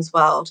Earthlings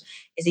world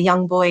is a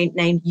young boy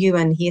named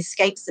Ewan. He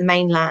escapes the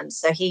mainland.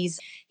 So he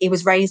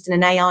was raised in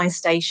an AI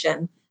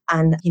station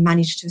and he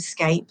managed to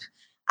escape.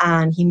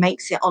 And he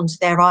makes it onto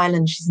their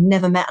island. She's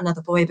never met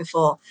another boy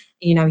before.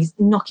 You know, he's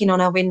knocking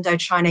on her window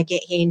trying to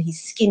get in.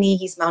 He's skinny,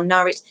 he's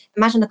malnourished.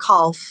 Imagine a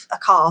calf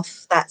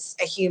that's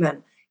a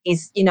human.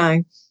 He's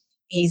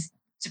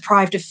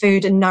deprived of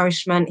food and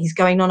nourishment. He's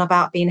going on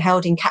about being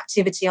held in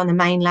captivity on the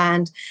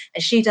mainland.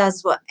 And she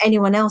does what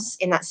anyone else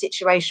in that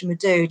situation would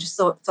do, just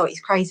thought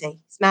he's crazy.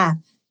 He's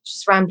mad. She's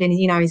just rambling,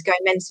 you know, he's going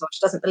mental. She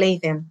doesn't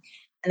believe him.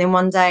 And then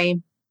one day,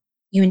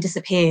 Ewan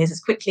disappears. As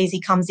quickly as he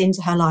comes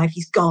into her life,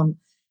 he's gone.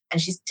 And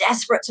she's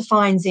desperate to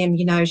find him.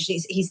 You know,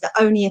 he's the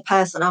only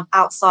person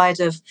outside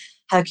of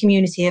her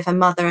community, of her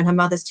mother and her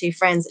mother's two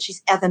friends, that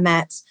she's ever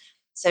met.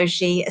 So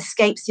she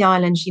escapes the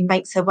island, she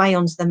makes her way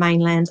onto the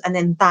mainland, and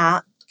then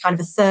that, kind of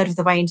a third of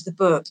the way into the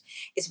book,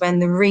 is when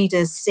the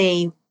readers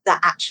see the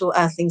actual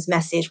Earthlings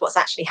message, what's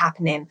actually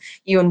happening.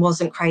 Ewan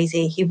wasn't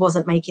crazy. He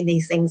wasn't making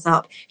these things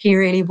up. He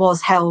really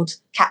was held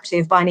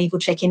captive by an evil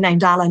chicken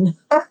named Alan.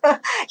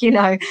 You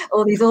know,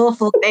 all these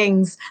awful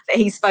things that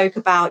he spoke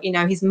about, you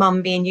know, his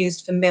mum being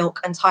used for milk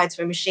and tied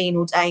to a machine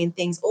all day and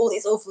things, all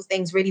these awful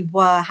things really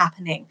were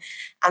happening.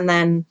 And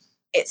then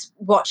it's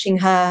watching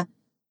her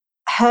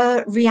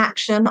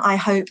reaction, I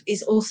hope,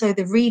 is also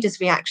the reader's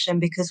reaction,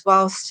 because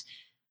whilst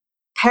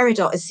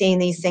Peridot is seeing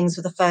these things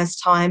for the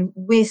first time,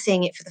 we're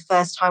seeing it for the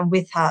first time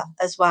with her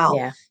as well.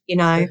 Yeah. You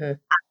know,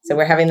 So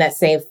we're having that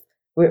same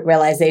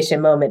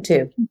realization moment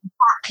too.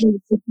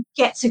 Exactly. To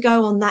get to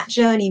go on that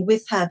journey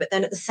with her, but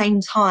then at the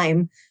same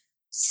time,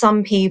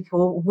 some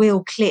people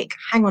will click,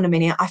 hang on a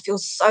minute, I feel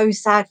so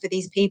sad for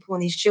these people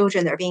and these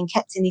children that are being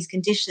kept in these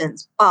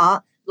conditions.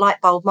 But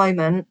light bulb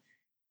moment,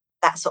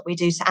 that's what we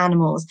do to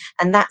animals.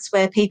 And that's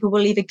where people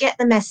will either get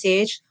the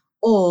message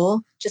or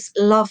just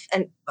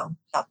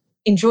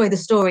enjoy the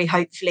story,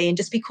 hopefully, and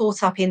just be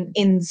caught up in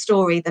the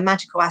story, the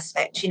magical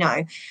aspect. You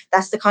know,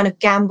 that's the kind of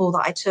gamble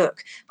that I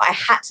took. But I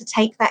had to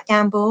take that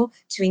gamble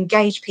to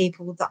engage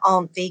people that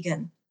aren't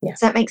vegan. Yeah.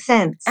 Does that make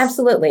sense?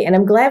 Absolutely. And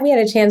I'm glad we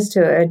had a chance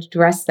to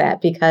address that,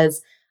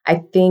 because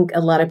I think a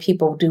lot of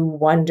people do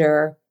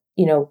wonder,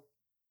 you know,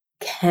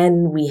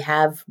 can we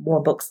have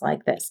more books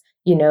like this?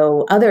 You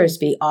know, others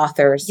be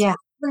authors. Yeah,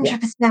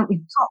 100%. Yeah. We've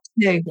got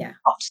to. Yeah.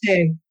 Got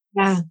to.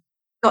 Yeah.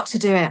 Got to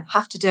do it.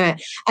 Have to do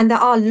it. And there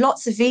are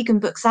lots of vegan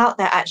books out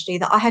there, actually,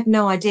 that I had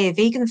no idea.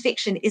 Vegan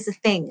fiction is a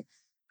thing.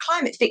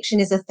 Climate fiction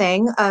is a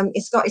thing.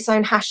 It's got its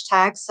own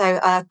hashtag. So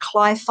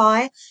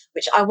Cli-Fi,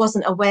 which I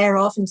wasn't aware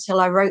of until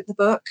I wrote the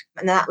book.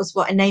 And that was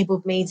what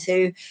enabled me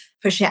to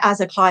push it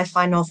as a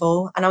Cli-Fi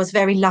novel. And I was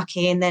very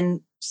lucky. And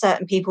then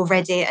certain people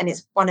read it and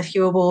it's won a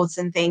few awards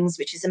and things,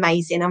 which is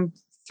amazing. I'm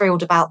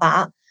thrilled about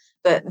that.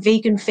 But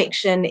vegan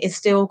fiction is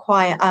still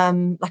quite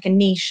like a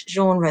niche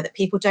genre that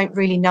people don't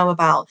really know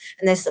about.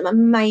 And there's some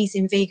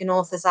amazing vegan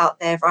authors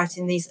out there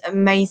writing these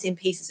amazing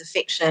pieces of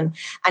fiction.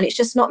 And it's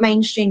just not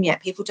mainstream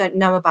yet. People don't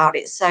know about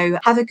it. So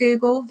have a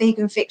Google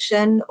vegan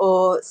fiction,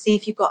 or see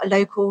if you've got a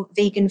local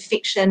vegan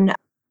fiction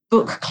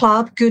book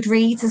club.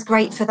 Goodreads is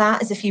great for that.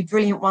 There's a few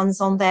brilliant ones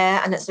on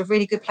there. And it's a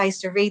really good place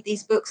to read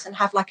these books and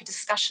have like a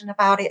discussion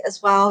about it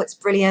as well. It's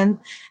brilliant.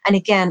 And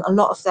again, a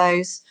lot of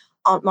those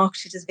aren't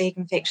marketed as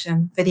vegan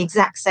fiction for the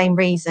exact same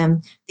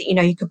reason that, you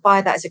know, you could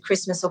buy that as a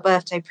Christmas or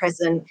birthday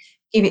present,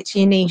 give it to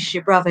your niece,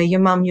 your brother,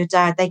 your mum, your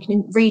dad. They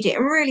can read it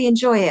and really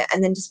enjoy it,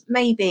 and then just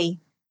maybe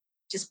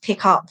just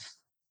pick up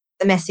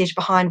the message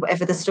behind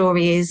whatever the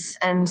story is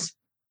and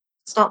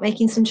start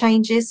making some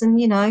changes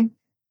and, you know,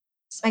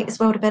 just make this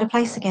world a better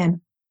place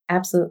again.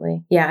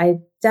 Absolutely. Yeah, I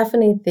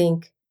definitely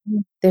think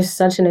there's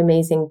such an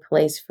amazing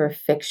place for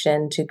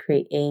fiction to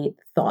create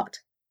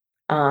thought.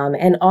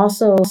 And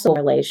also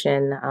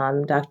relation.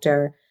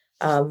 Dr.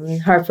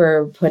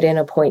 Harper put in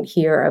a point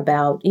here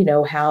about, you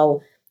know, how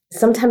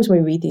sometimes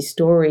when we read these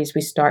stories,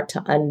 we start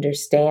to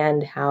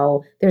understand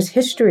how there's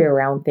history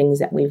around things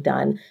that we've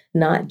done,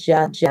 not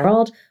just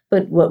general,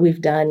 but what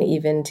we've done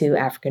even to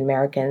African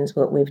Americans,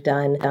 what we've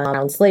done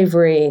around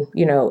slavery.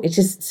 It's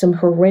just some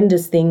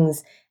horrendous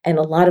things. And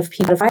a lot of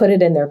people put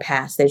it in their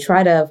past. They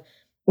try to,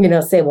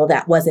 say, well,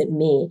 that wasn't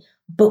me.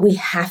 But we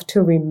have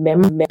to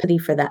remember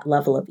for that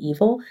level of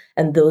evil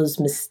and those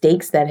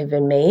mistakes that have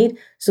been made,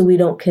 so we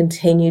don't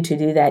continue to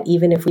do that,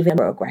 even if we've in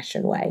an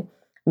aggression way.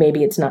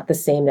 Maybe it's not the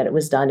same that it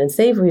was done in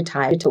slavery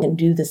time. And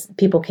do this,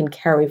 people can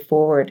carry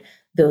forward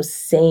those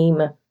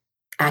same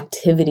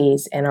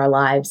activities in our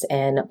lives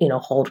and,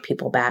 hold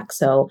people back.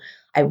 So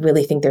I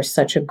really think there's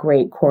such a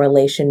great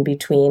correlation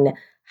between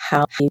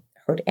how we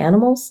hurt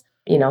animals,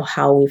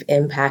 how we've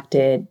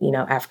impacted,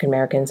 African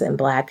Americans and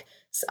Black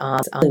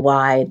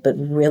wide, but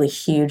really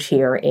huge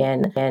here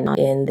in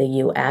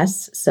the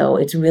US. So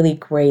it's really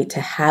great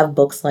to have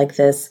books like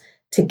this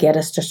to get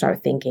us to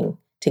start thinking,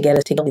 to get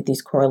us to know that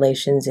these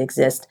correlations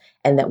exist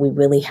and that we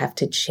really have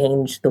to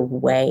change the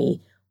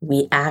way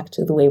we act,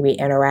 the way we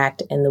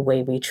interact, and the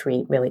way we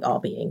treat really all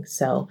beings.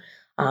 So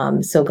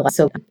so glad.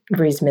 So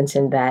Breeze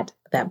mentioned that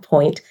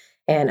point.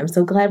 And I'm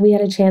so glad we had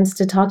a chance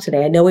to talk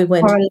today. I know we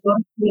went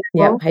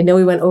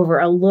over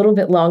a little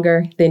bit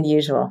longer than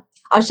usual.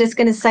 I was just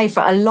going to say,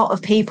 for a lot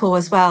of people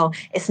as well,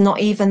 it's not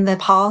even the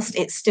past,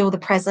 it's still the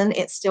present,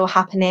 it's still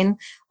happening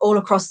all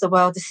across the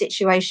world. The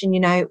situation,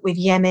 with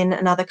Yemen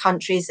and other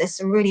countries, there's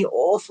some really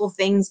awful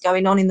things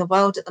going on in the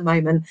world at the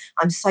moment.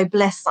 I'm so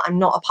blessed that I'm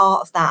not a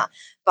part of that.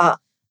 But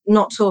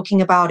not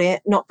talking about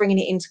it, not bringing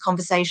it into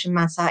conversation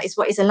matter is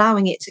what is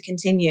allowing it to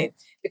continue.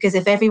 Because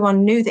if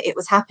everyone knew that it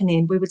was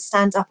happening, we would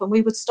stand up and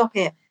we would stop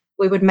it.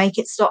 We would make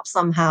it stop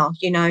somehow,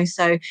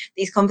 So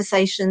these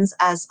conversations,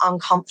 as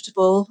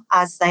uncomfortable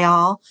as they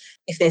are,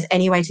 if there's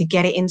any way to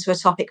get it into a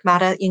topic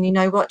matter, you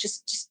know what,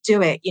 just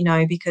do it,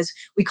 because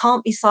we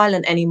can't be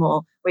silent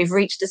anymore. We've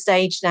reached a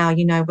stage now,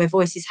 where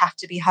voices have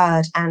to be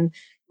heard, and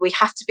we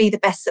have to be the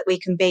best that we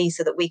can be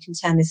so that we can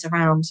turn this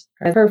around.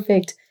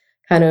 Perfect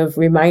kind of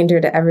reminder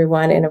to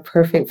everyone, and a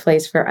perfect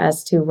place for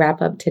us to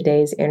wrap up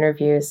today's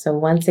interview. So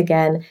once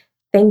again,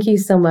 thank you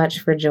so much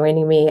for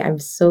joining me. I'm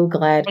so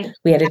glad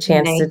we had a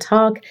chance to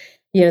talk.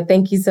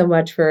 Thank you so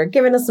much for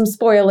giving us some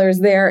spoilers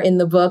there in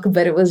the book,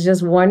 but it was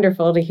just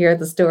wonderful to hear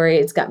the story.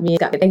 It's got me.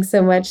 Thanks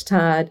so much,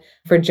 Todd,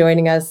 for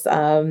joining us.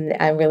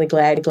 I'm really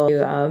glad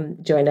you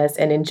joined us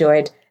and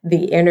enjoyed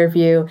the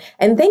interview.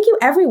 And thank you,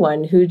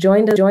 everyone who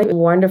joined us.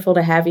 Wonderful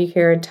to have you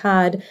here,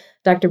 Todd,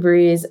 Dr.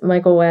 Breeze,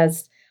 Michael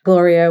West,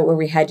 Gloria, where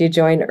we had you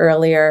join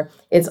earlier.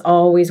 It's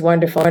always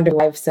wonderful.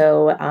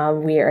 So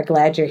we are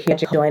glad you're here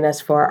to join us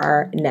for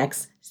our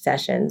next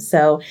session.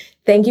 So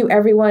thank you,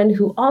 everyone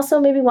who also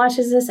maybe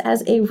watches this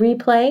as a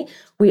replay.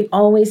 We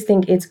always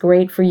think it's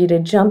great for you to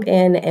jump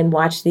in and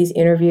watch these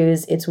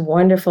interviews. It's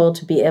wonderful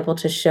to be able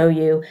to show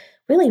you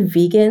really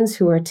vegans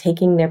who are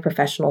taking their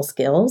professional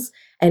skills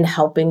and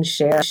helping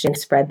share and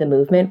spread the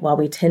movement. While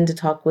we tend to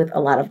talk with a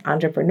lot of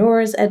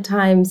entrepreneurs at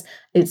times,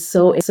 it's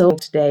so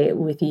today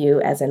with you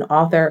as an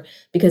author,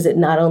 because it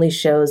not only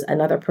shows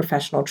another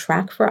professional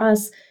track for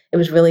us. It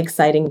was really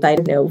exciting that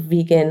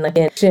vegan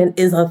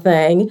is a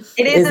thing.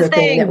 It is a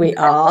thing that we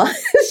all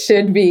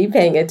should be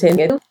paying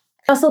attention to.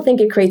 I also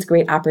think it creates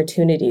great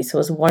opportunity. So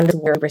it's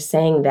wonderful we're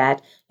saying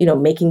that,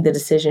 making the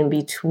decision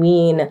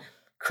between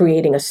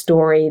creating a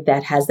story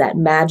that has that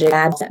magic,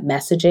 that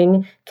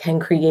messaging, can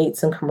create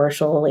some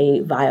commercially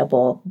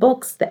viable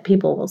books that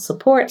people will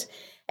support,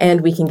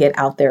 and we can get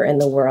out there in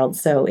the world.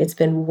 So it's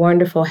been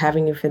wonderful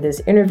having you for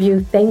this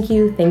interview. Thank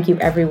you,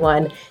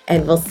 everyone,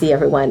 and we'll see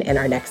everyone in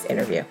our next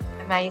interview.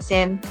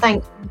 Amazing.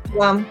 Thank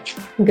you.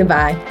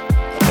 Goodbye.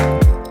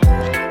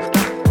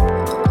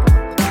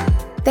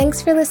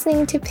 Thanks for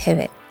listening to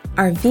Pivot,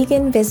 our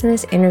vegan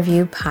business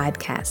interview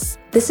podcast.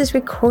 This is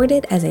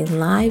recorded as a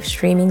live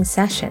streaming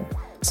session,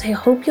 so I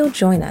hope you'll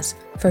join us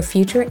for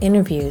future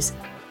interviews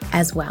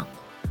as well.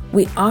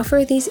 We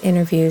offer these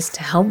interviews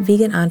to help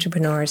vegan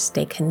entrepreneurs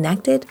stay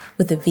connected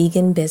with the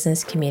vegan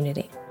business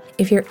community.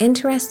 If you're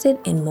interested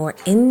in more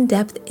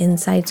in-depth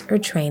insights or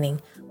training,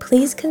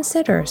 please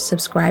consider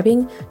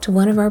subscribing to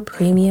one of our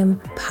premium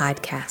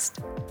podcasts,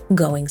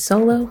 Going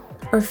Solo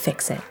or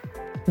Fix It.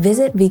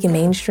 Visit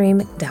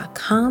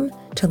veganmainstream.com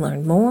to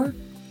learn more,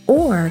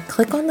 or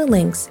click on the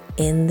links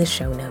in the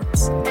show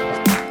notes.